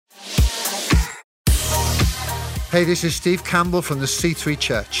Hey, this is Steve Campbell from the C3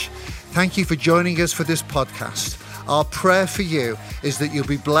 Church. Thank you for joining us for this podcast. Our prayer for you is that you'll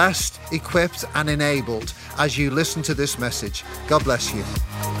be blessed, equipped, and enabled as you listen to this message. God bless you.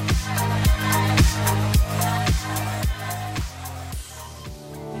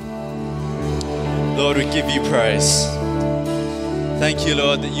 Lord, we give you praise. Thank you,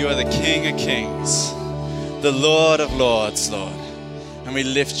 Lord, that you are the King of Kings, the Lord of Lords, Lord. And we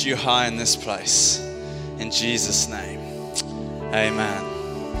lift you high in this place. In Jesus' name, amen.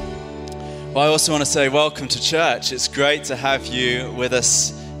 Well, I also want to say welcome to church. It's great to have you with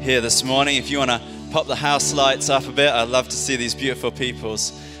us here this morning. If you want to pop the house lights up a bit, I'd love to see these beautiful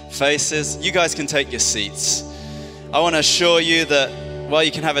people's faces. You guys can take your seats. I want to assure you that while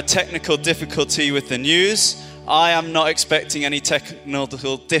you can have a technical difficulty with the news, I am not expecting any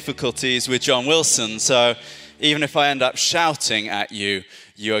technical difficulties with John Wilson. So even if I end up shouting at you,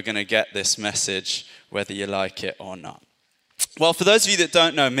 you are going to get this message whether you like it or not. Well, for those of you that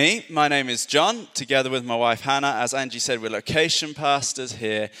don't know me, my name is John, together with my wife Hannah. As Angie said, we're location pastors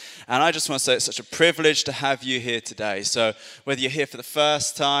here. And I just want to say it's such a privilege to have you here today. So whether you're here for the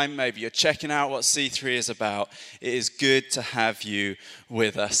first time, maybe you're checking out what C3 is about, it is good to have you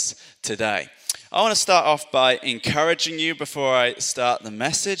with us today. I want to start off by encouraging you before I start the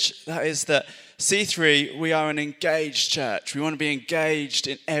message. That is that C3, we are an engaged church. We want to be engaged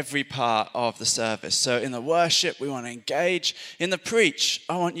in every part of the service. So in the worship, we want to engage. In the preach,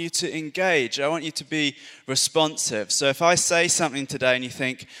 I want you to engage. I want you to be responsive. So if I say something today and you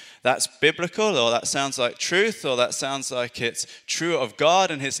think that's biblical, or that sounds like truth, or that sounds like it's true of God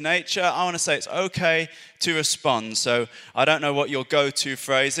and his nature, I want to say it's okay to respond. So I don't know what your go-to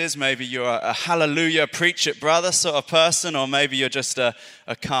phrase is. Maybe you're a hallelujah, preach it, brother sort of person, or maybe you're just a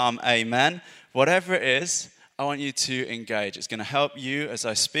calm amen. Whatever it is, I want you to engage. It's going to help you as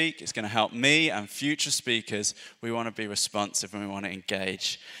I speak. It's going to help me and future speakers. We want to be responsive and we want to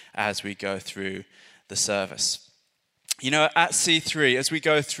engage as we go through the service. You know, at C3, as we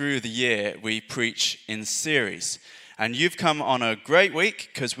go through the year, we preach in series. And you've come on a great week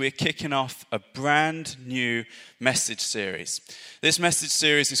because we're kicking off a brand new message series. This message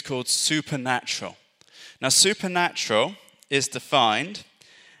series is called Supernatural. Now, supernatural is defined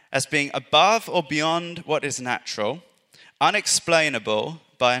as being above or beyond what is natural, unexplainable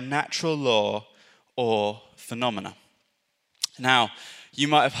by a natural law or phenomena. Now, you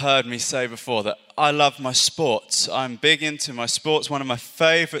might have heard me say before that I love my sports. I'm big into my sports. One of my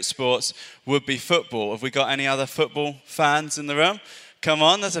favorite sports would be football. Have we got any other football fans in the room? Come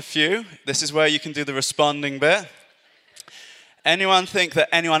on, there's a few. This is where you can do the responding bit. Anyone think that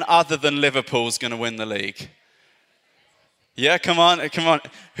anyone other than Liverpool is going to win the league? Yeah, come on.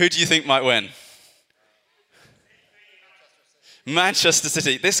 Who do you think might win? Manchester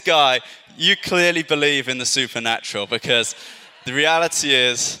City. This guy, you clearly believe in the supernatural because the reality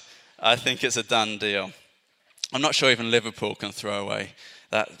is, I think it's a done deal. I'm not sure even Liverpool can throw away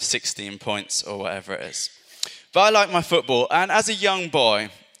that 16 points or whatever it is. But I like my football, and as a young boy,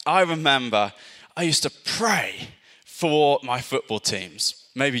 I remember I used to pray for my football teams.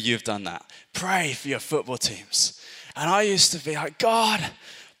 Maybe you've done that. Pray for your football teams. And I used to be like, God,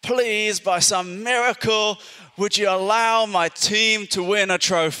 please, by some miracle, would you allow my team to win a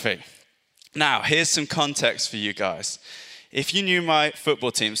trophy? Now, here's some context for you guys. If you knew my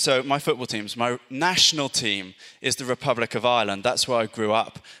football team, my national team is the Republic of Ireland. That's where I grew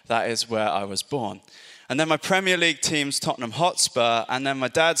up. That is where I was born. And then my Premier League team's Tottenham Hotspur, and then my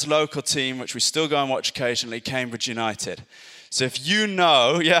dad's local team, which we still go and watch occasionally, Cambridge United. So if you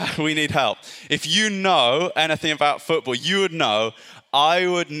know, we need help. If you know anything about football, you would know I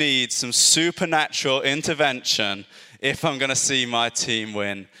would need some supernatural intervention if I'm going to see my team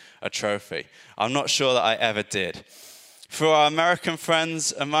win a trophy. I'm not sure that I ever did. For our American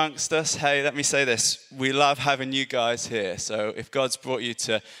friends amongst us, hey, let me say this. We love having you guys here. So if God's brought you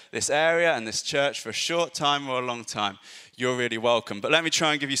to this area and this church for a short time or a long time, you're really welcome. But let me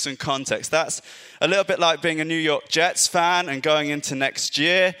try and give you some context. That's a little bit like being a New York Jets fan and going into next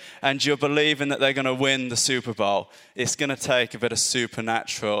year and you're believing that they're going to win the Super Bowl. It's going to take a bit of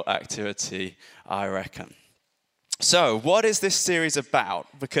supernatural activity, I reckon. So what is this series about?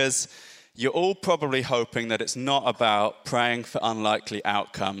 Because you're all probably hoping that it's not about praying for unlikely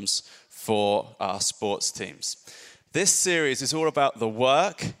outcomes for our sports teams. This series is all about the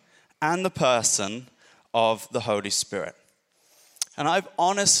work and the person of the Holy Spirit. And I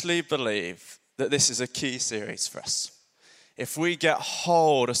honestly believe that this is a key series for us. If we get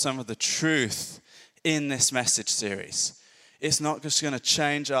hold of some of the truth in this message series, it's not just going to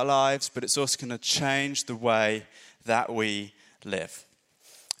change our lives, but it's also going to change the way that we live.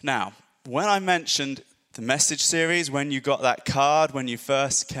 Now, when I mentioned the message series, when you got that card, when you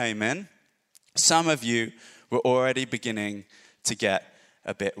first came in, some of you were already beginning to get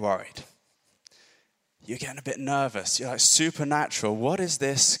a bit worried. You're getting a bit nervous. You're like, supernatural, what is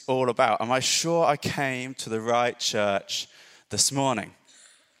this all about? Am I sure I came to the right church this morning?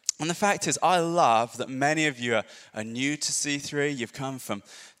 And the fact is, I love that many of you are new to C3. You've come from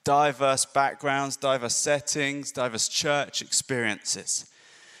diverse backgrounds, diverse settings, diverse church experiences.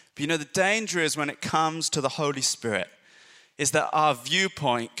 But you know, the danger is when it comes to the Holy Spirit is that our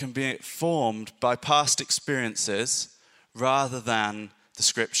viewpoint can be formed by past experiences rather than the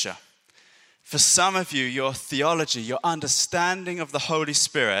Scripture. For some of you, your theology, your understanding of the Holy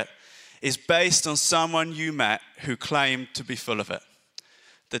Spirit is based on someone you met who claimed to be full of it.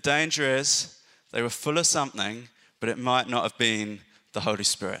 The danger is they were full of something, but it might not have been the Holy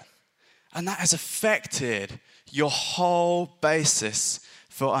Spirit. And that has affected your whole basis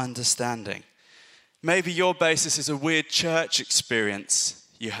for understanding. Maybe your basis is a weird church experience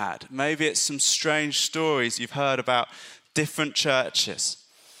you had. Maybe it's some strange stories you've heard about different churches.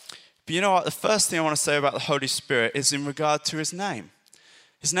 But you know what? The first thing I want to say about the Holy Spirit is in regard to his name.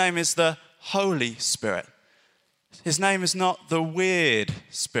 His name is the Holy Spirit. His name is not the weird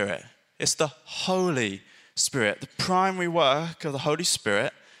Spirit. It's the Holy Spirit. The primary work of the Holy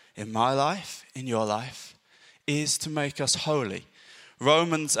Spirit in my life, in your life, is to make us holy.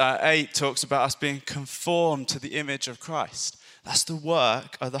 Romans 8 talks about us being conformed to the image of Christ. That's the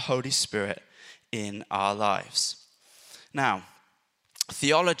work of the Holy Spirit in our lives. Now,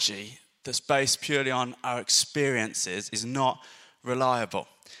 theology that's based purely on our experiences is not reliable.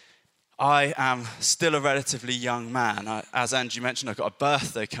 I am still a relatively young man. As Angie mentioned, I've got a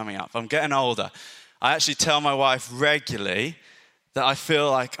birthday coming up. I'm getting older. I actually tell my wife regularly that I feel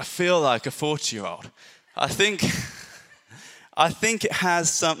like a 40-year-old. I think it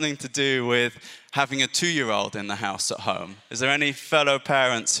has something to do with having a 2-year-old in the house at home. Is there any fellow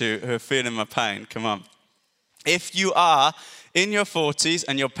parents who are feeling my pain? Come on. If you are in your 40s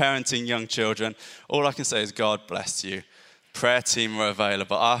and you're parenting young children, all I can say is God bless you. Prayer team are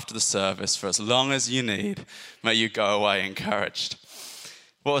available after the service for as long as you need. May you go away encouraged.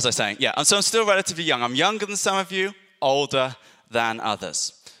 What was I saying? Yeah, and so I'm still relatively young. I'm younger than some of you, older than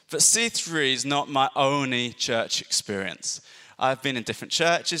others. But C3 is not my only church experience. I've been in different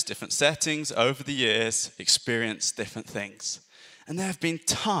churches, different settings over the years, experienced different things. And there have been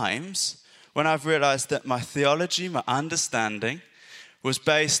times when I've realized that my theology, my understanding, was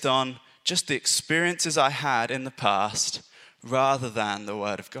based on just the experiences I had in the past rather than the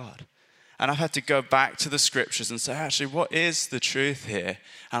Word of God. And I've had to go back to the Scriptures and say, actually, what is the truth here?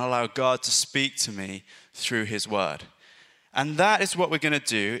 And allow God to speak to me through His Word. And that is what we're going to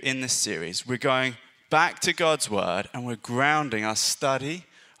do in this series. We're going back to God's Word and we're grounding our study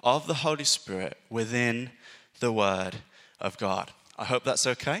of the Holy Spirit within the Word of God. I hope that's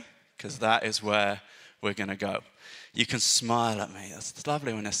okay, because that is where we're going to go. You can smile at me. It's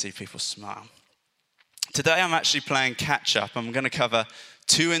lovely when I see people smile. Today I'm actually playing catch up. I'm going to cover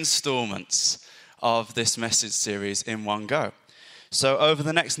 2 installments of this message series in one go. So over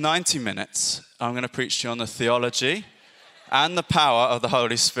the next 90 minutes, I'm going to preach to you on the theology and the power of the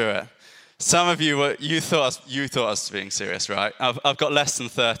Holy Spirit. Some of you thought I was being serious, right? I've got less than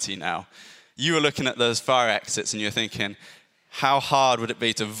 30 now. You were looking at those fire exits and you're thinking, how hard would it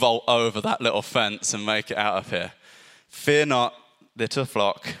be to vault over that little fence and make it out of here? Fear not, little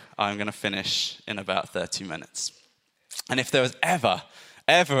flock, I'm going to finish in about 30 minutes. And if there was ever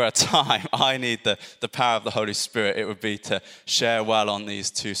a time I need the power of the Holy Spirit, it would be to share well on these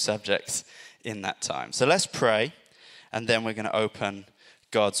 2 subjects in that time. So let's pray, and then we're going to open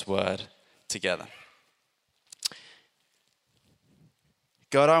God's Word together.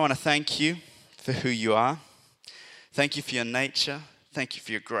 God, I want to thank you for who you are. Thank you for your nature. Thank you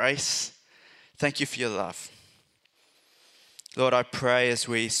for your grace. Thank you for your love. Lord, I pray as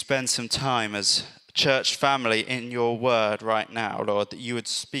we spend some time as a church family in your word right now, Lord, that you would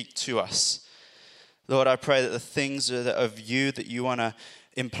speak to us. Lord, I pray that the things that are of you that you want to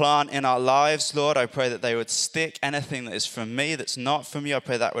implant in our lives, Lord, I pray that they would stick. Anything that is from me that's not from you, I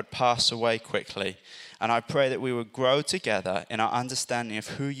pray that would pass away quickly. And I pray that we would grow together in our understanding of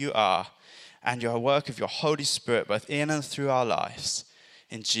who you are and your work of your Holy Spirit, both in and through our lives.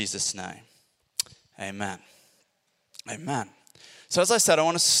 In Jesus' name, amen. Amen. So as I said, I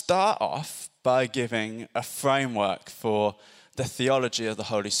want to start off by giving a framework for the theology of the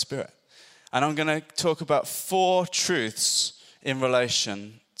Holy Spirit. And I'm going to talk about 4 truths in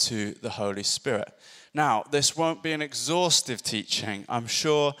relation to the Holy Spirit. Now, this won't be an exhaustive teaching. I'm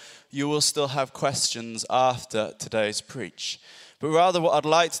sure you will still have questions after today's preach. But rather what I'd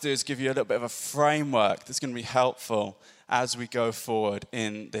like to do is give you a little bit of a framework that's going to be helpful as we go forward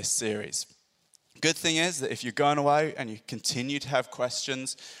in this series. Good thing is that if you're going away and you continue to have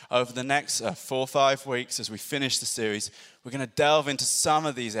questions over the next 4 or 5 weeks as we finish the series, we're going to delve into some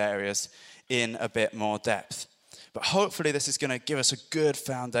of these areas in a bit more depth. But hopefully this is going to give us a good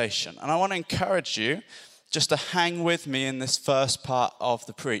foundation. And I want to encourage you just to hang with me in this first part of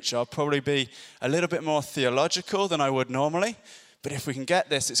the preach. I'll probably be a little bit more theological than I would normally, but if we can get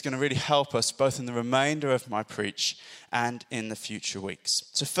this, it's going to really help us both in the remainder of my preach and in the future weeks.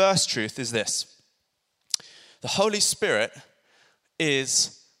 So first truth is this. The Holy Spirit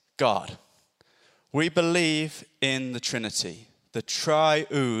is God. We believe in the Trinity, the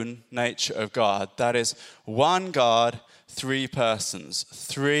triune nature of God. That is one God, 3 persons,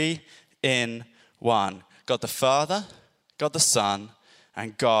 3 in 1. God the Father, God the Son,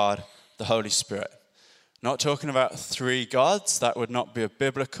 and God the Holy Spirit. Not talking about 3 gods, that would not be a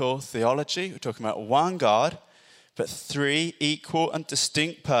biblical theology. We're talking about one God, but 3 equal and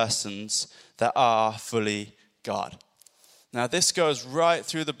distinct persons that are fully God. Now this goes right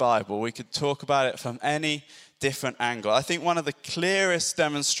through the Bible. We could talk about it from any different angle. I think one of the clearest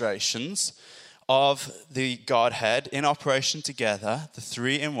demonstrations of the Godhead in operation together, the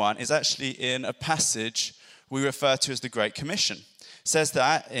 3 in 1, is actually in a passage we refer to as the Great Commission. It says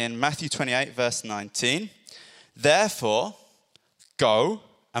that in Matthew 28 verse 19, "Therefore, go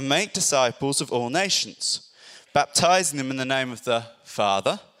and make disciples of all nations, baptizing them in the name of the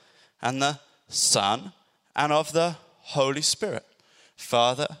Father and the Son and of the Holy Spirit."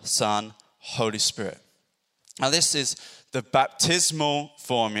 Father, Son, Holy Spirit. Now this is the baptismal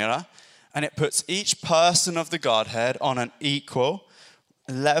formula, and it puts each person of the Godhead on an equal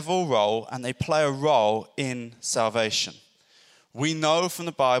level role, and they play a role in salvation. We know from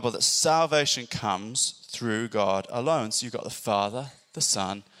the Bible that salvation comes through God alone. So you've got the Father, the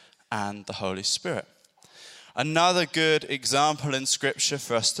Son, and the Holy Spirit. Another good example in Scripture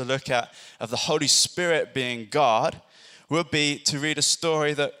for us to look at of the Holy Spirit being God would be to read a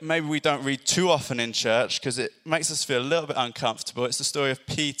story that maybe we don't read too often in church because it makes us feel a little bit uncomfortable. It's the story of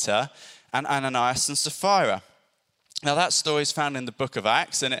Peter and Ananias and Sapphira. Now that story is found in the book of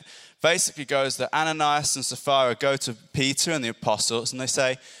Acts, and it basically goes that Ananias and Sapphira go to Peter and the apostles and they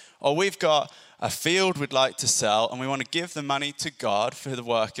say, "Oh, we've got a field we'd like to sell and we want to give the money to God for the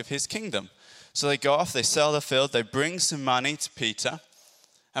work of his kingdom." So they go off, they sell the field, they bring some money to Peter,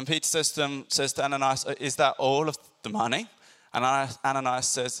 and Peter says to Ananias, "Is that all of the money?" And Ananias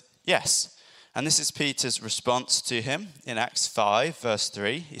says, "Yes." And this is Peter's response to him in Acts 5 verse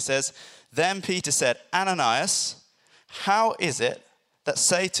 3. He says, "Then Peter said, 'Ananias, how is it that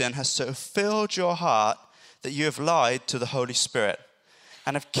Satan has so filled your heart that you have lied to the Holy Spirit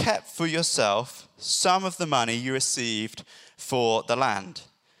and have kept for yourself some of the money you received for the land?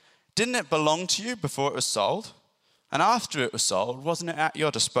 Didn't it belong to you before it was sold? And after it was sold, wasn't it at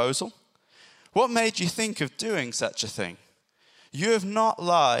your disposal? What made you think of doing such a thing? You have not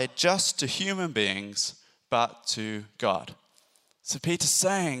lied just to human beings, but to God.'" So Peter's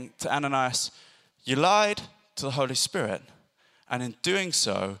saying to Ananias, you lied to the Holy Spirit, and in doing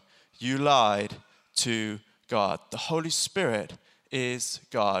so, you lied to God. The Holy Spirit is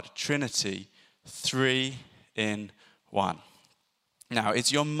God, Trinity, 3 in 1. Now,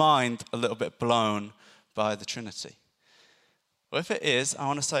 is your mind a little bit blown by the Trinity? Well, if it is, I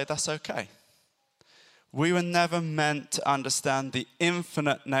want to say that's okay. We were never meant to understand the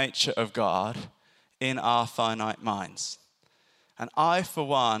infinite nature of God in our finite minds. And I, for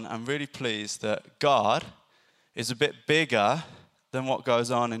one, am really pleased that God is a bit bigger than what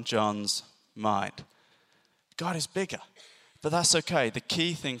goes on in John's mind. God is bigger, but that's okay. The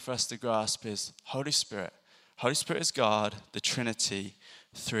key thing for us to grasp is Holy Spirit. Holy Spirit is God, the Trinity,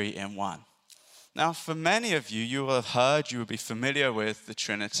 3 in 1. Now, for many of you, you will have heard, you will be familiar with the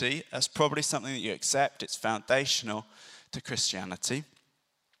Trinity. That's probably something that you accept. It's foundational to Christianity.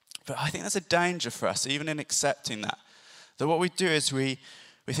 But I think there's a danger for us, even in accepting that what we do is we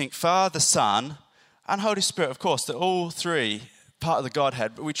think Father, Son, and Holy Spirit, of course, they're all 3 part of the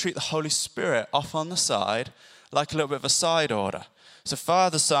Godhead, but we treat the Holy Spirit off on the side like a little bit of a side order. So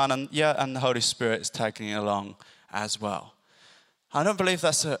Father, Son, and the Holy Spirit is tagging along as well. I don't believe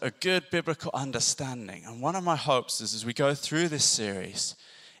that's a good biblical understanding. And one of my hopes is as we go through this series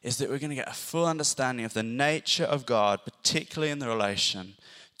is that we're going to get a full understanding of the nature of God, particularly in the relation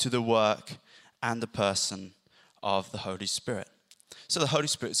to the work and the person of the Holy Spirit. So the Holy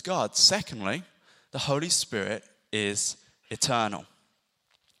Spirit is God. Secondly, the Holy Spirit is eternal.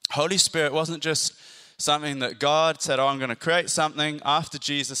 Holy Spirit wasn't just something that God said, "Oh, I'm going to create something after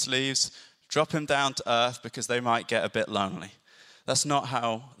Jesus leaves, drop him down to earth because they might get a bit lonely." That's not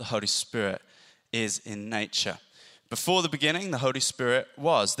how the Holy Spirit is in nature. Before the beginning, the Holy Spirit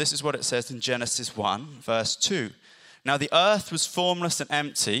was. This is what it says in Genesis 1, verse 2. Now the earth was formless and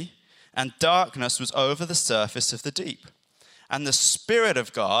empty, and darkness was over the surface of the deep. And the Spirit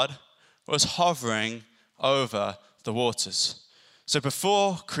of God was hovering over the waters. So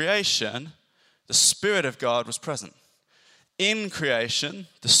before creation, the Spirit of God was present. In creation,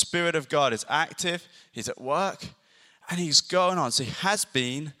 the Spirit of God is active, he's at work, and he's going on. So he has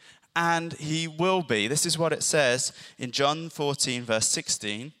been and he will be. This is what it says in John 14, verse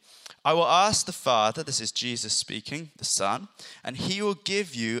 16. I will ask the Father, this is Jesus speaking, the Son, and he will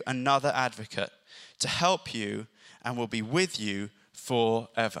give you another advocate to help you and will be with you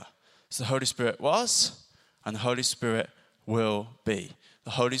forever. So the Holy Spirit was, and the Holy Spirit will be.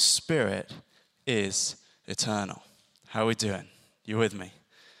 The Holy Spirit is eternal. How are we doing? You with me?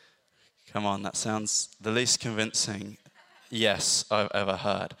 Come on, that sounds the least convincing yes I've ever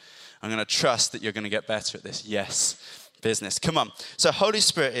heard. I'm going to trust that you're going to get better at this yes business. Come on. So Holy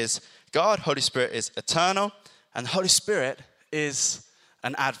Spirit is God, Holy Spirit is eternal, and the Holy Spirit is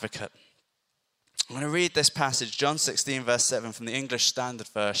an advocate. I'm going to read this passage, John 16, verse 7 from the English Standard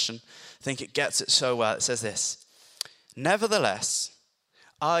Version. I think it gets it so well. It says this, nevertheless,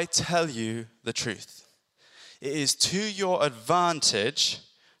 I tell you the truth. It is to your advantage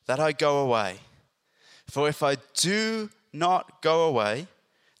that I go away. For if I do not go away,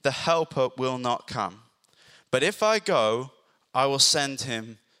 the Helper will not come. But if I go, I will send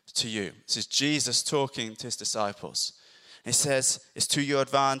him to you. This is Jesus talking to his disciples. He says, it's to your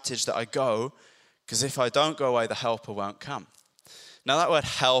advantage that I go, because if I don't go away, the Helper won't come. Now that word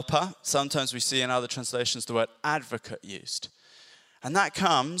helper, sometimes we see in other translations the word advocate used. And that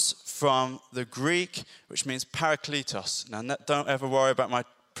comes from the Greek, which means parakletos. Now don't ever worry about my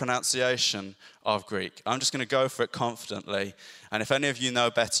pronunciation of Greek. I'm just going to go for it confidently. And if any of you know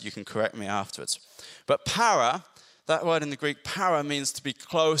better, you can correct me afterwards. But para, that word in the Greek, para means to be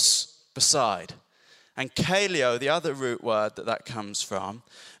close beside. And kaleo, the other root word that comes from,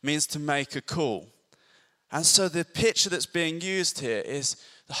 means to make a call. And so the picture that's being used here is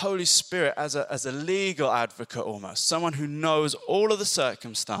the Holy Spirit as a legal advocate almost. Someone who knows all of the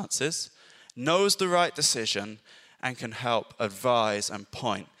circumstances, knows the right decision, and can help advise and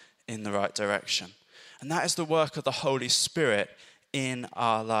point in the right direction. And that is the work of the Holy Spirit in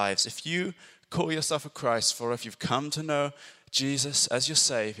our lives. If you call yourself a Christ follower, if you've come to know Jesus as your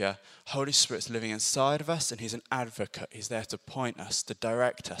Savior, Holy Spirit's living inside of us, and he's an advocate. He's there to point us, to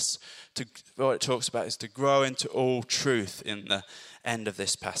direct us. What it talks about is to grow into all truth in the end of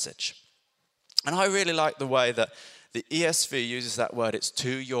this passage. And I really like the way that the ESV uses that word. It's to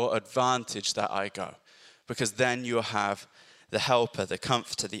your advantage that I go, because then you'll have the helper, the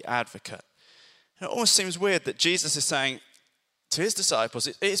comforter, the advocate. And it almost seems weird that Jesus is saying to his disciples,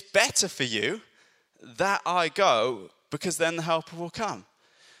 it's better for you that I go, because then the helper will come.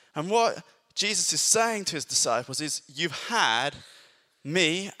 And what Jesus is saying to his disciples is, you've had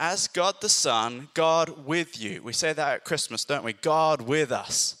me as God the Son, God with you. We say that at Christmas, don't we? God with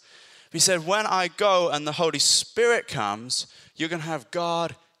us. He said, when I go and the Holy Spirit comes, you're going to have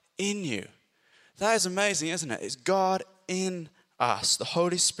God in you. That is amazing, isn't it? It's God in us, the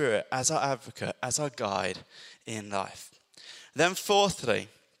Holy Spirit as our advocate, as our guide in life. Then fourthly,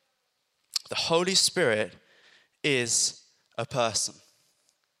 the Holy Spirit is a person.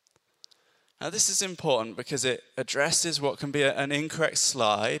 Now this is important because it addresses what can be an incorrect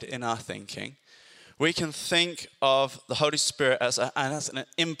slide in our thinking. We can think of the Holy Spirit as an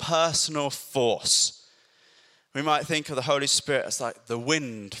impersonal force. We might think of the Holy Spirit as like the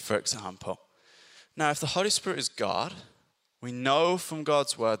wind, for example. Now, if the Holy Spirit is God, we know from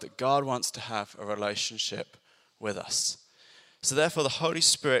God's word that God wants to have a relationship with us. So therefore, the Holy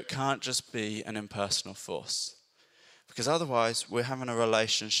Spirit can't just be an impersonal force, because otherwise we're having a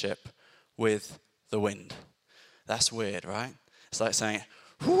relationship with the wind. That's weird, right? It's like saying,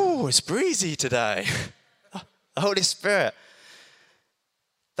 "Ooh, it's breezy today." The Holy Spirit.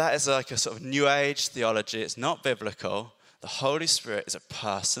 That is like a sort of New Age theology. It's not biblical. The Holy Spirit is a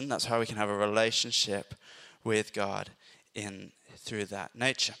person. That's how we can have a relationship with God through that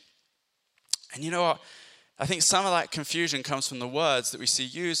nature. And you know what? I think some of that confusion comes from the words that we see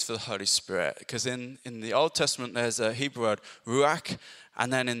used for the Holy Spirit. Because in the Old Testament, there's a Hebrew word, ruach.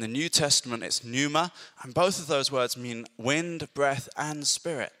 And then in the New Testament, it's pneuma. And both of those words mean wind, breath, and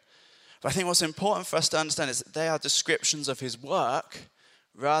spirit. But I think what's important for us to understand is that they are descriptions of his work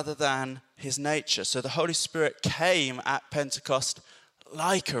rather than his nature. So the Holy Spirit came at Pentecost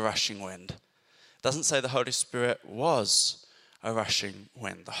like a rushing wind. It doesn't say the Holy Spirit was a rushing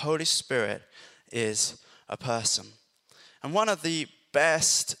wind. The Holy Spirit is a person. And one of the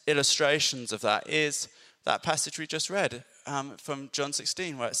best illustrations of that is that passage we just read from John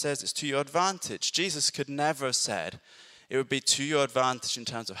 16, where it says it's to your advantage. Jesus could never have said it would be to your advantage in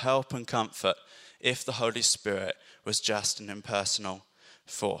terms of help and comfort if the Holy Spirit was just an impersonal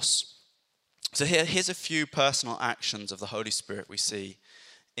force. So here's a few personal actions of the Holy Spirit we see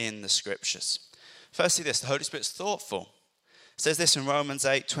in the scriptures. Firstly this, the Holy Spirit's thoughtful. It says this in Romans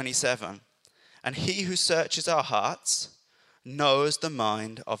 8:27, and he who searches our hearts knows the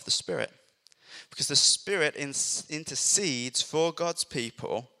mind of the Spirit, because the Spirit intercedes for God's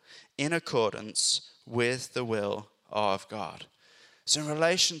people in accordance with the will of God. So in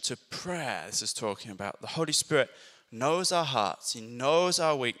relation to prayer, this is talking about the Holy Spirit knows our hearts, he knows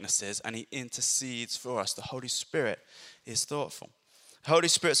our weaknesses, and he intercedes for us. The Holy Spirit is thoughtful. The Holy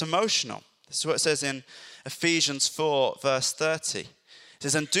Spirit's emotional. This is what it says in Ephesians 4, verse 30. It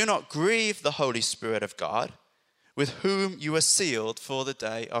says, and do not grieve the Holy Spirit of God, with whom you are sealed for the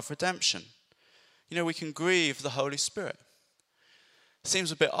day of redemption. You know, we can grieve the Holy Spirit. It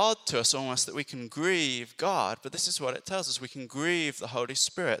seems a bit odd to us almost that we can grieve God, but this is what it tells us. We can grieve the Holy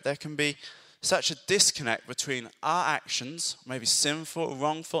Spirit. There can be such a disconnect between our actions, maybe sinful,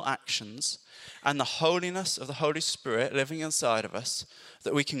 wrongful actions, and the holiness of the Holy Spirit living inside of us,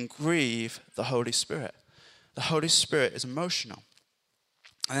 that we can grieve the Holy Spirit. The Holy Spirit is emotional.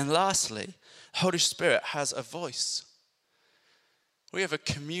 And then lastly, the Holy Spirit has a voice. We have a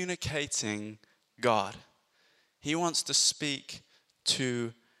communicating God. He wants to speak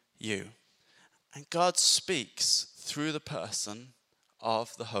to you. And God speaks through the person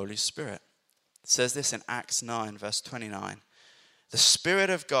of the Holy Spirit. It says this in Acts 9, verse 29. The Spirit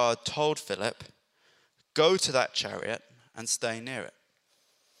of God told Philip, go to that chariot and stay near it.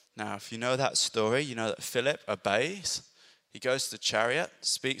 Now, if you know that story, you know that Philip obeys. He goes to the chariot,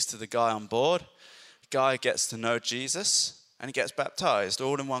 speaks to the guy on board. The guy gets to know Jesus, and he gets baptized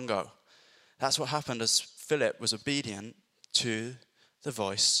all in one go. That's what happened as Philip was obedient to the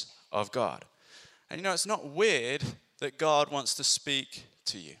voice of God. And you know, it's not weird that God wants to speak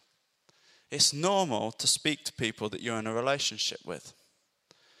to you. It's normal to speak to people that you're in a relationship with.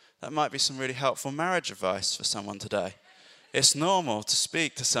 That might be some really helpful marriage advice for someone today. It's normal to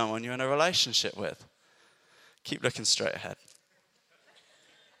speak to someone you're in a relationship with. Keep looking straight ahead.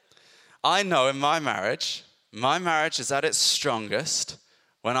 I know in my marriage is at its strongest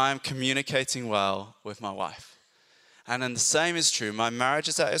when I am communicating well with my wife. And then the same is true, my marriage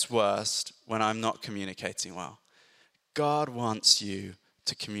is at its worst when I'm not communicating well. God wants you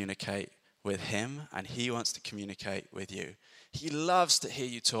to communicate with him, and he wants to communicate with you. He loves to hear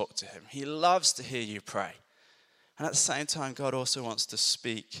you talk to him. He loves to hear you pray. And at the same time, God also wants to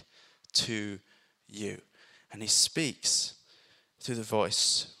speak to you. And he speaks through the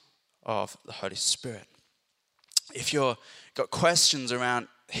voice of the Holy Spirit. If you've got questions around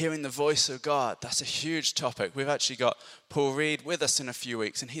hearing the voice of God, that's a huge topic. We've actually got Paul Reed with us in a few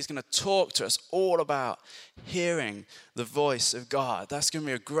weeks, and he's going to talk to us all about hearing the voice of God. That's going to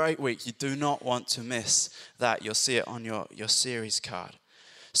be a great week. You do not want to miss that. You'll see it on your series card.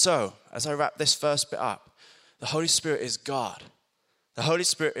 So, as I wrap this first bit up, the Holy Spirit is God. The Holy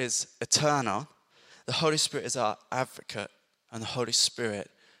Spirit is eternal. The Holy Spirit is our advocate, and the Holy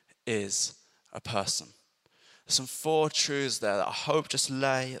Spirit is a person. There's some 4 truths there that I hope just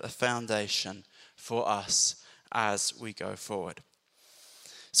lay the foundation for us as we go forward.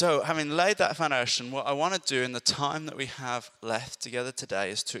 So, having laid that foundation, what I want to do in the time that we have left together today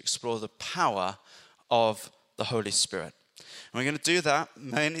is to explore the power of the Holy Spirit. And we're going to do that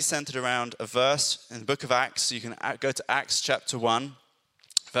mainly centered around a verse in the book of Acts. So you can go to Acts chapter 1,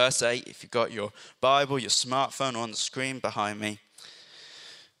 verse 8, if you've got your Bible, your smartphone on the screen behind me.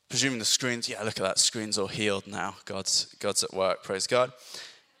 Presuming the screens, yeah, look at that, screen's all healed now. God's at work, praise God.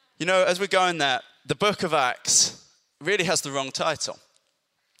 You know, as we're going there, the book of Acts really has the wrong title.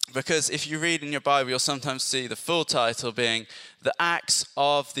 Because if you read in your Bible, you'll sometimes see the full title being The Acts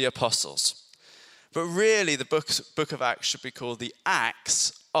of the Apostles. But really, the book of Acts should be called The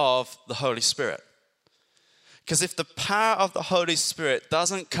Acts of the Holy Spirit. Because if the power of the Holy Spirit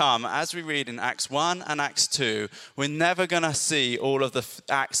doesn't come, as we read in Acts 1 and Acts 2, we're never going to see all of the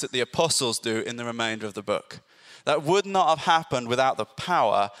acts that the apostles do in the remainder of the book. That would not have happened without the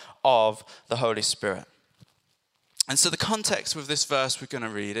power of the Holy Spirit. And so the context with this verse we're going to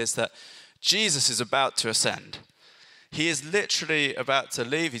read is that Jesus is about to ascend. He is literally about to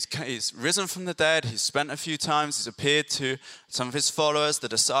leave. He's risen from the dead. He's spent a few times. He's appeared to some of his followers, the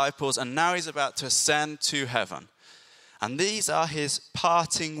disciples, and now he's about to ascend to heaven. And these are his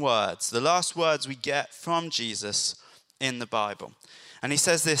parting words, the last words we get from Jesus in the Bible. And he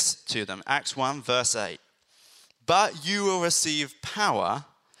says this to them, Acts 1, verse 8. but you will receive power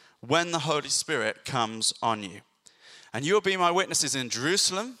when the Holy Spirit comes on you. And you will be my witnesses in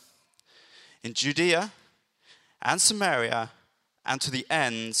Jerusalem, in Judea, and Samaria, and to the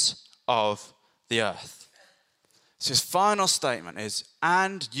ends of the earth. So his final statement is,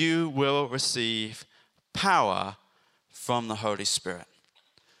 and you will receive power from the Holy Spirit.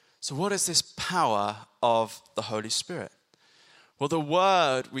 So what is this power of the Holy Spirit? Well, the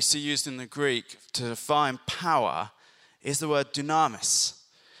word we see used in the Greek to define power is the word dunamis.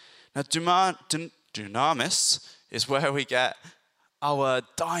 Now, dunamis is where we get our word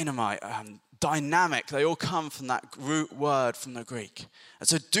dynamite, dynamic. They all come from that root word from the Greek. And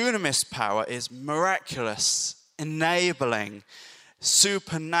so dunamis power is miraculous, enabling,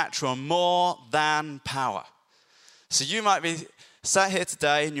 supernatural, more than power. So you might be sat here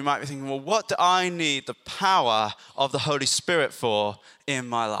today and you might be thinking, well, what do I need the power of the Holy Spirit for in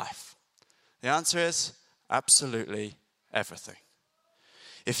my life? The answer is absolutely everything.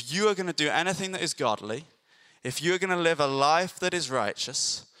 If you are going to do anything that is godly, if you're going to live a life that is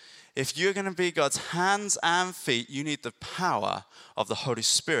righteous, if you're going to be God's hands and feet, you need the power of the Holy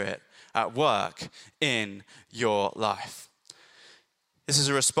Spirit at work in your life. This is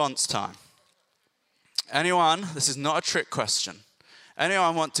a response time. Anyone, this is not a trick question.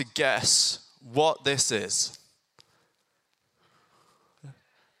 Anyone want to guess what this is?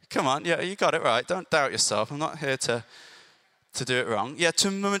 Come on, yeah, you got it right. Don't doubt yourself. I'm not here to do it wrong. Yeah, to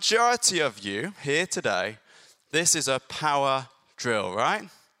the majority of you here today, this is a power drill, right?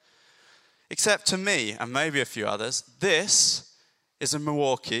 Except to me, and maybe a few others, this is a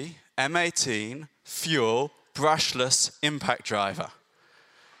Milwaukee M18 fuel brushless impact driver.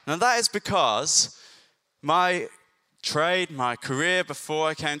 Now that is because my trade, my career before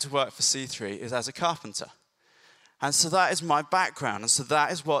I came to work for C3 is as a carpenter. And so that is my background, and so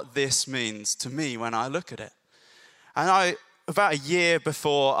that is what this means to me when I look at it. And about a year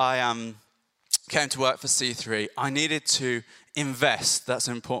before I came to work for C3, I needed to invest, that's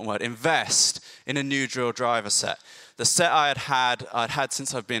an important word, invest in a new drill driver set. The set I'd had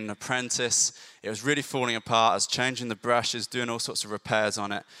since I've been an apprentice. It was really falling apart. I was changing the brushes, doing all sorts of repairs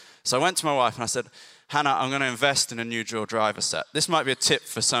on it. So I went to my wife and I said, Hannah, I'm going to invest in a new drill driver set. This might be a tip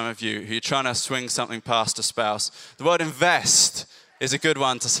for some of you who are trying to swing something past a spouse. The word invest is a good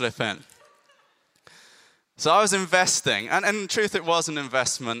one to slip in. So I was investing, and in truth it was an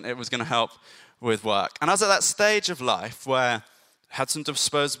investment. It was going to help with work. And I was at that stage of life where I had some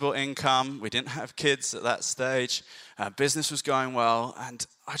disposable income. We didn't have kids at that stage. Business was going well. And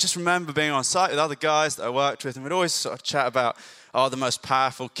I just remember being on site with other guys that I worked with, and we'd always sort of chat about, the most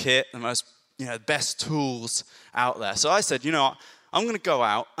powerful kit, the most best tools out there. So I said, what? I'm going to go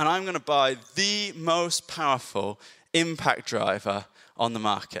out and I'm going to buy the most powerful impact driver on the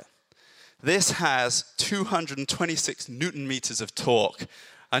market. This has 226 Newton meters of torque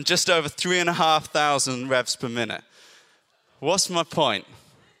and just over 3,500 revs per minute. What's my point?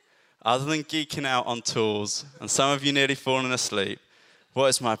 Other than geeking out on tools and some of you nearly falling asleep, what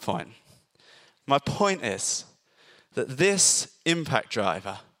is my point? My point is that this impact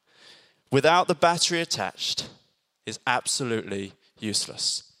driver, without the battery attached, is absolutely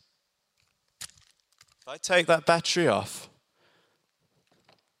useless. If I take that battery off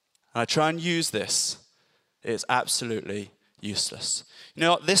and I try and use this, it is absolutely useless. You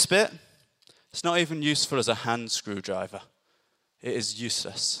know what, this bit, it's not even useful as a hand screwdriver. It is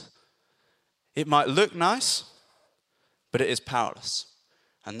useless. It might look nice, but it is powerless.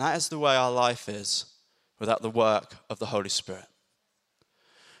 And that is the way our life is without the work of the Holy Spirit.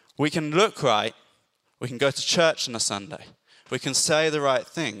 We can look right, we can go to church on a Sunday, we can say the right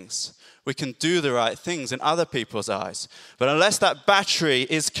things, we can do the right things in other people's eyes. But unless that battery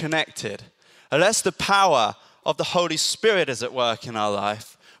is connected, unless the power of the Holy Spirit is at work in our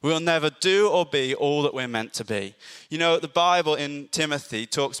life, we will never do or be all that we're meant to be. The Bible in Timothy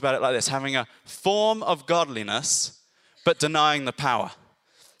talks about it like this, having a form of godliness, but denying the power.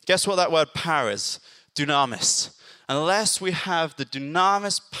 Guess what that word power is? Dunamis. Unless we have the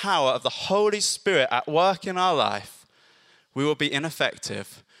dunamis power of the Holy Spirit at work in our life, we will be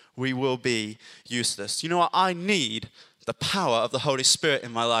ineffective. We will be useless. You know what? I need the power of the Holy Spirit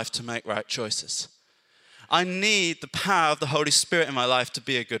in my life to make right choices. I need the power of the Holy Spirit in my life to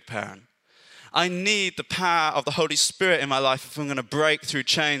be a good parent. I need the power of the Holy Spirit in my life if I'm going to break through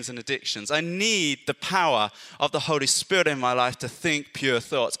chains and addictions. I need the power of the Holy Spirit in my life to think pure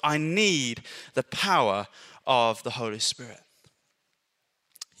thoughts. I need the power of the Holy Spirit.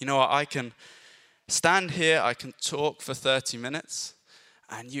 You know what? I can stand here, I can talk for 30 minutes,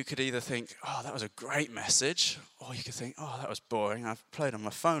 and you could either think, that was a great message, or you could think, that was boring. I've played on my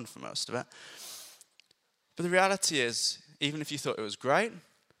phone for most of it. But the reality is, even if you thought it was great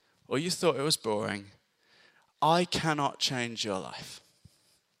or you thought it was boring, I cannot change your life.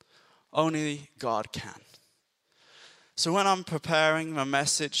 Only God can. So when I'm preparing my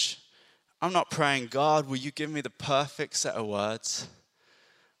message, I'm not praying, God, will you give me the perfect set of words?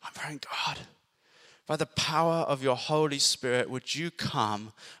 I'm praying, God, by the power of your Holy Spirit, would you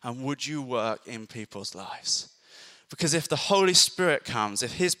come and would you work in people's lives? Because if the Holy Spirit comes,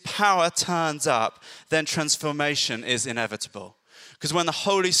 if his power turns up, then transformation is inevitable. Because when the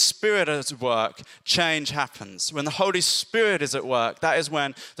Holy Spirit is at work, change happens. When the Holy Spirit is at work, that is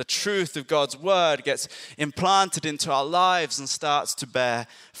when the truth of God's word gets implanted into our lives and starts to bear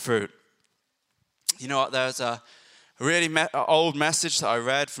fruit. You know what, there's a really old message that I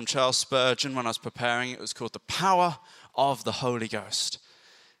read from Charles Spurgeon when I was preparing. It was called The Power of the Holy Ghost.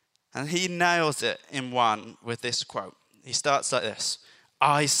 And he nails it in one with this quote. He starts like this.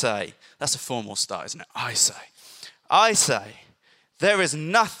 I say, that's a formal start, isn't it? I say, there is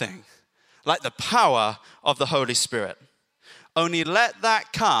nothing like the power of the Holy Spirit. Only let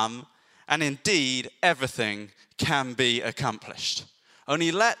that come, and indeed everything can be accomplished. Only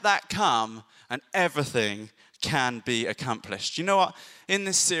let that come, and everything can be accomplished. You know what? In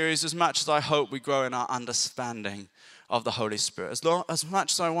this series, as much as I hope we grow in our understanding of the Holy Spirit, as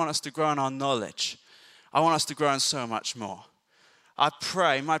much as I want us to grow in our knowledge, I want us to grow in so much more. My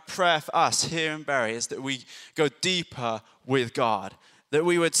prayer for us here in Bury is that we go deeper with God, that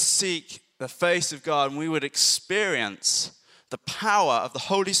we would seek the face of God and we would experience the power of the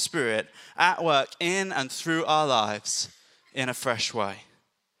Holy Spirit at work in and through our lives in a fresh way.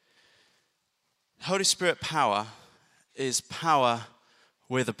 Holy Spirit power is power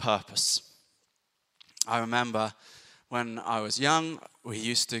with a purpose. I remember when I was young, we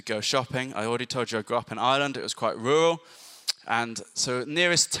used to go shopping. I already told you I grew up in Ireland. It was quite rural. And so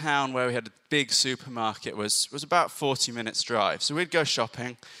nearest town where we had a big supermarket was about 40 minutes drive. So we'd go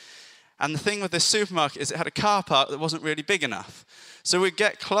shopping. And the thing with this supermarket is it had a car park that wasn't really big enough. So we'd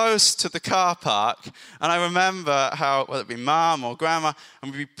get close to the car park, and I remember how, whether it be mum or grandma,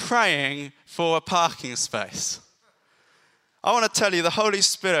 and we'd be praying for a parking space. I want to tell you, the Holy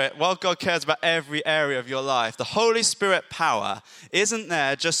Spirit, while God cares about every area of your life, the Holy Spirit power isn't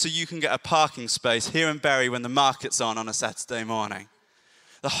there just so you can get a parking space here in Bury when the market's on a Saturday morning.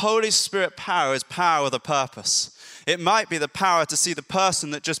 The Holy Spirit power is power with a purpose. It might be the power to see the person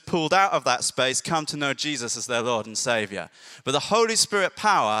that just pulled out of that space come to know Jesus as their Lord and Savior. But the Holy Spirit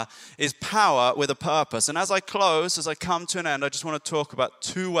power is power with a purpose. And as I close, as I come to an end, I just want to talk about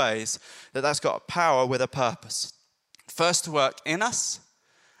two ways that that's got power with a purpose. First, to work in us,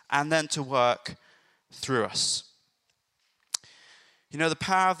 and then to work through us. You know, the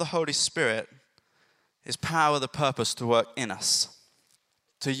power of the Holy Spirit is power with a purpose to work in us.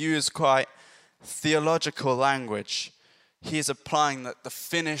 To use quite theological language, he is applying the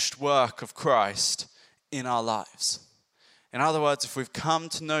finished work of Christ in our lives. In other words, if we've come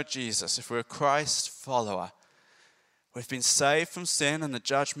to know Jesus, if we're a Christ follower, we've been saved from sin and the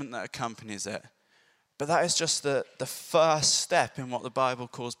judgment that accompanies it. But that is just the first step in what the Bible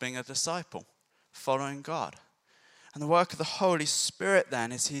calls being a disciple, following God. And the work of the Holy Spirit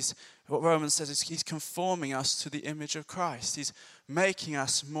then is what Romans says is he's conforming us to the image of Christ. He's making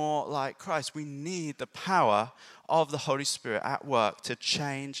us more like Christ. We need the power of the Holy Spirit at work to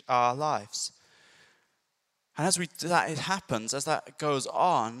change our lives. And as that happens, as that goes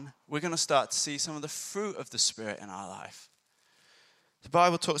on, we're going to start to see some of the fruit of the Spirit in our life. The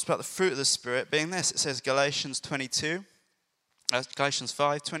Bible talks about the fruit of the Spirit being this. It says Galatians 5:22.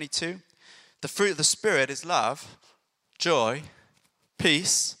 The fruit of the Spirit is love, joy,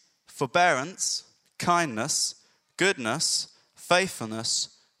 peace, forbearance, kindness, goodness,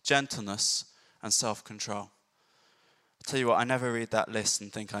 faithfulness, gentleness, and self-control. I'll tell you what, I never read that list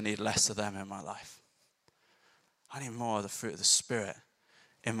and think I need less of them in my life. I need more of the fruit of the Spirit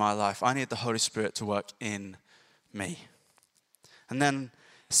in my life. I need the Holy Spirit to work in me. And then,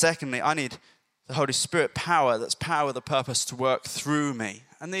 secondly, I need the Holy Spirit power, that's power with a purpose to work through me.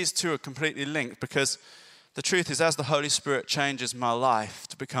 And these two are completely linked because the truth is, as the Holy Spirit changes my life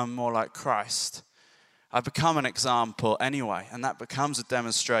to become more like Christ, I become an example anyway, and that becomes a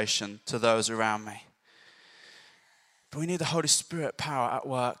demonstration to those around me. But we need the Holy Spirit power at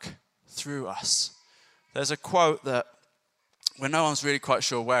work through us. There's a quote that, where no one's really quite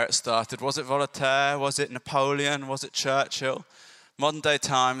sure where it started. Was it Voltaire? Was it Napoleon? Was it Churchill? Modern day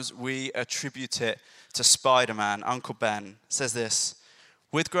times, we attribute it to Spider-Man. Uncle Ben says this: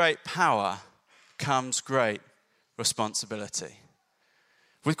 with great power comes great responsibility.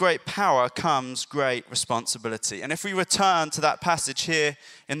 With great power comes great responsibility. And if we return to that passage here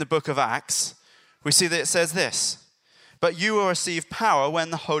in the book of Acts, we see that it says this, but you will receive power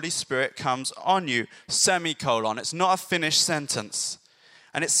when the Holy Spirit comes on you, semicolon. It's not a finished sentence.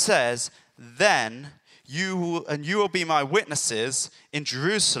 And it says, then you will be my witnesses in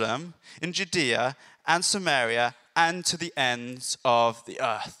Jerusalem, in Judea and Samaria, and to the ends of the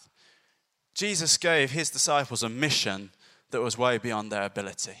earth. Jesus gave his disciples a mission that was way beyond their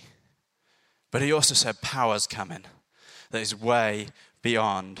ability. But he also said power's coming that is way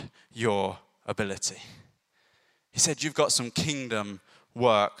beyond your ability. He said, you've got some kingdom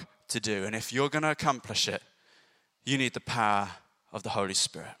work to do. And if you're going to accomplish it, you need the power of the Holy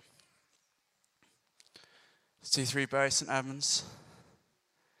Spirit. C3 Bury St Edmunds.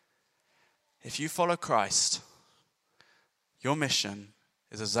 If you follow Christ, your mission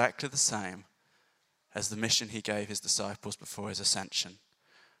is exactly the same as the mission he gave his disciples before his ascension.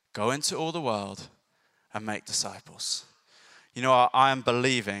 Go into all the world and make disciples. You know, I am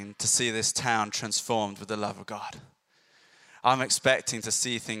believing to see this town transformed with the love of God. I'm expecting to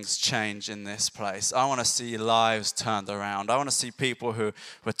see things change in this place. I want to see lives turned around. I want to see people who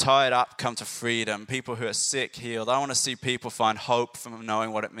were tied up come to freedom, people who are sick healed. I want to see people find hope from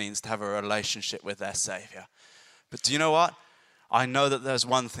knowing what it means to have a relationship with their Savior. But do you know what? I know that there's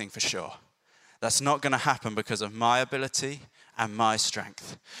one thing for sure. That's not going to happen because of my ability and my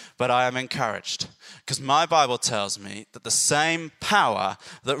strength. But I am encouraged because my Bible tells me that the same power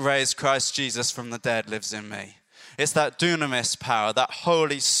that raised Christ Jesus from the dead lives in me. It's that dunamis power, that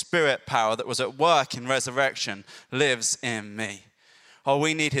Holy Spirit power that was at work in resurrection lives in me. Oh,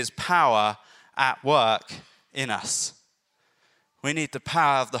 we need his power at work in us. We need the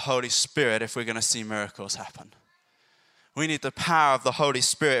power of the Holy Spirit if we're going to see miracles happen. We need the power of the Holy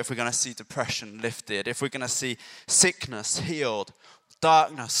Spirit if we're going to see depression lifted, if we're going to see sickness healed,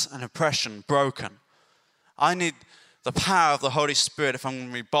 darkness and oppression broken. I need the power of the Holy Spirit if I'm going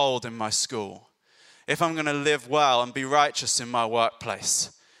to be bold in my school, if I'm going to live well and be righteous in my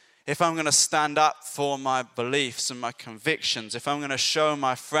workplace, if I'm going to stand up for my beliefs and my convictions, if I'm going to show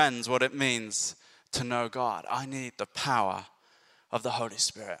my friends what it means to know God. I need the power of the Holy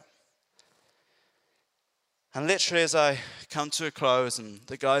Spirit. And literally as I come to a close and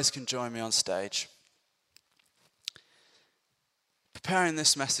the guys can join me on stage, preparing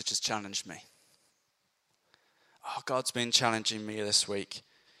this message has challenged me. Oh, God's been challenging me this week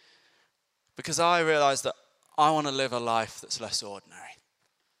because I realize that I want to live a life that's less ordinary.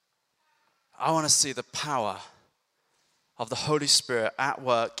 I want to see the power of the Holy Spirit at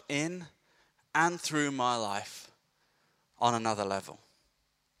work in and through my life on another level.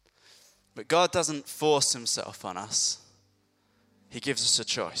 But God doesn't force himself on us. He gives us a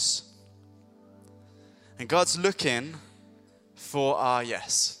choice. And God's looking for our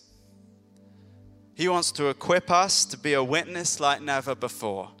yes. He wants to equip us to be a witness like never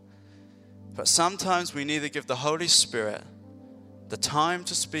before. But sometimes we need to give the Holy Spirit the time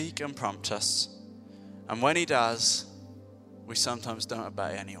to speak and prompt us. And when he does, we sometimes don't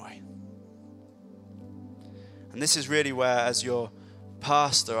obey anyway. And this is really where, as your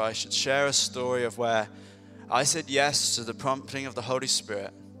pastor, I should share a story of where I said yes to the prompting of the Holy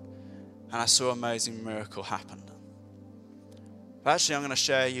Spirit and I saw an amazing miracle happen. But actually, I'm going to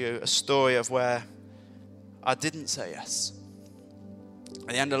share you a story of where I didn't say yes. At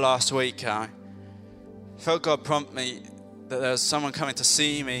the end of last week, I felt God prompt me that there was someone coming to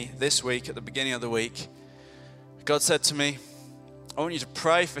see me this week at the beginning of the week. God said to me, I want you to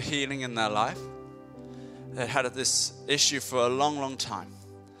pray for healing in their life. They had this issue for a long, long time.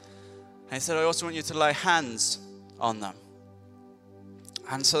 And he said, I also want you to lay hands on them.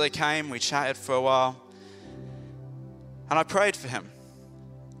 And so they came, we chatted for a while. And I prayed for him.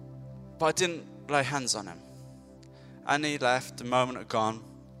 But I didn't lay hands on him. And he left, the moment had gone.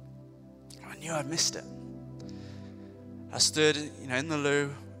 I knew I'd missed it. I stood, in the loo,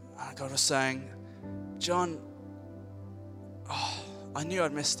 and God was saying, John, I knew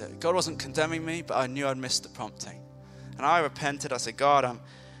I'd missed it. God wasn't condemning me, but I knew I'd missed the prompting. And I repented. I said, God,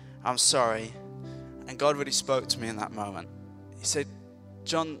 I'm sorry. And God really spoke to me in that moment. He said,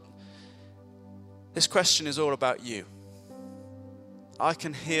 John, this question is all about you. I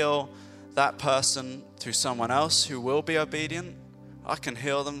can heal that person through someone else who will be obedient. I can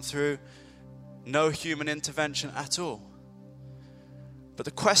heal them through no human intervention at all. But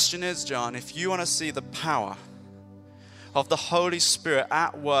the question is, John, if you want to see the power of the Holy Spirit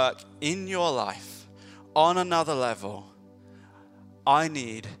at work in your life on another level, I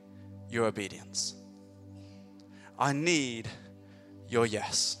need your obedience. I need your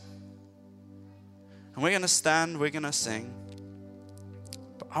yes. And we're going to stand, we're going to sing,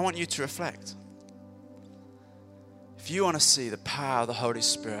 but I want you to reflect. If you want to see the power of the Holy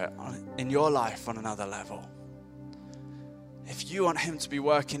Spirit in your life on another level, if you want him to be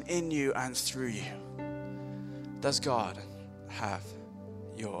working in you and through you, does God have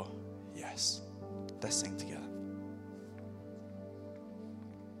your yes? Let's sing together.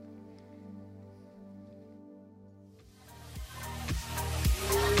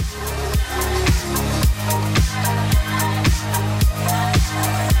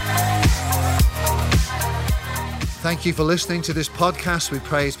 Thank you for listening to this podcast. We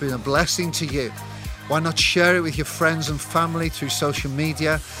pray it's been a blessing to you. Why not share it with your friends and family through social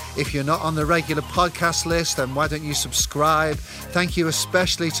media? If you're not on the regular podcast list, then why don't you subscribe? Thank you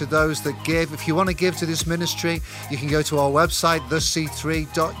especially to those that give. If you want to give to this ministry, you can go to our website,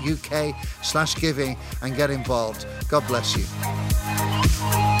 thec3.uk/giving, and get involved. God bless you.